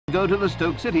go to the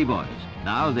Stoke City boys.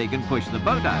 Now they can push the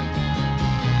boat out.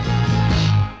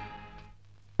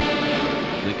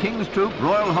 The King's Troop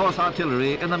Royal Horse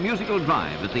Artillery in the musical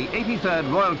drive at the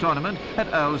 83rd Royal Tournament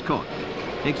at Earl's Court.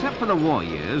 Except for the war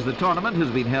years, the tournament has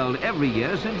been held every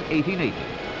year since 1880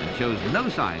 and shows no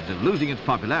signs of losing its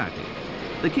popularity.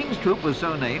 The King's Troop was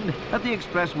so named at the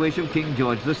express wish of King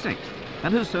George VI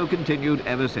and has so continued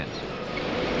ever since.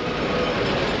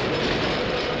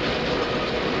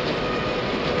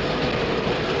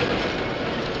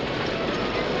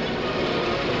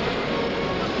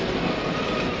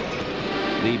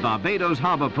 The Barbados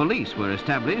Harbour Police were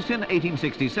established in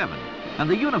 1867, and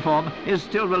the uniform is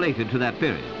still related to that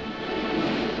period.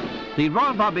 The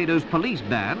Royal Barbados Police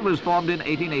Band was formed in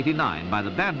 1889 by the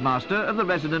bandmaster of the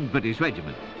resident British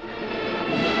regiment.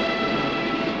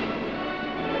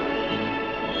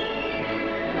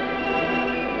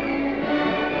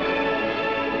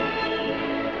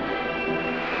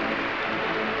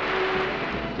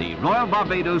 The Royal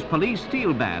Barbados Police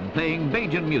Steel Band playing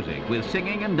Bajan music with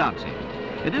singing and dancing.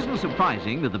 It isn't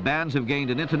surprising that the bands have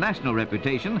gained an international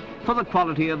reputation for the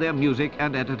quality of their music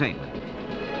and entertainment.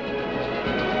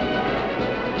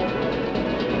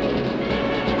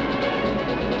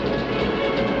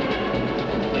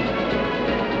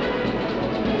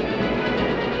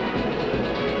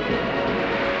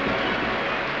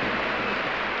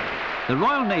 The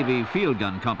Royal Navy field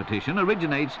gun competition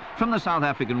originates from the South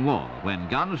African War, when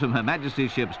guns from Her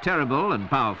Majesty's ships Terrible and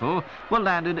Powerful were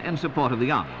landed in support of the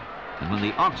army. And when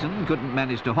the Oxen couldn't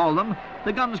manage to haul them,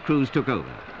 the guns' crews took over.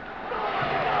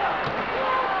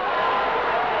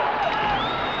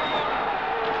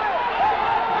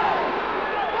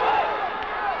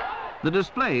 The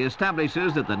display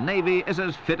establishes that the Navy is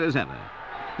as fit as ever.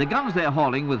 The guns they're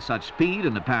hauling with such speed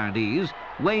and apparent ease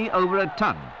weigh over a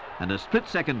ton, and a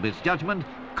split-second misjudgment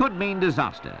could mean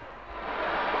disaster.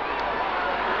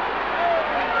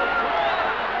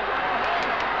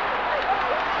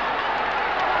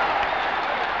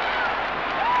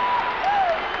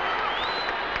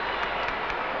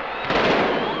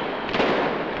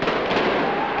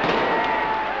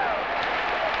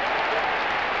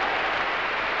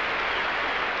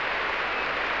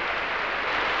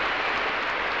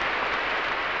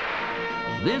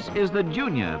 This is the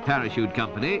Junior Parachute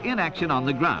Company in action on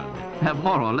the ground,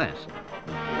 more or less.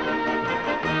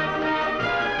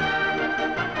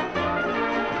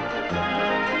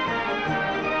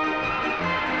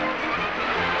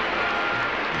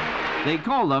 They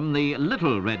call them the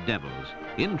Little Red Devils.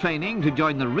 In training to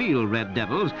join the real Red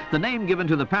Devils, the name given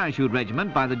to the parachute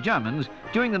regiment by the Germans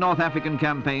during the North African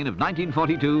campaign of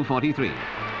 1942-43.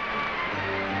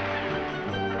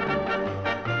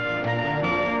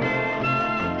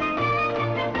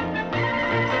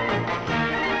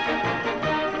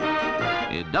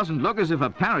 It doesn't look as if a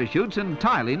parachute's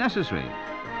entirely necessary.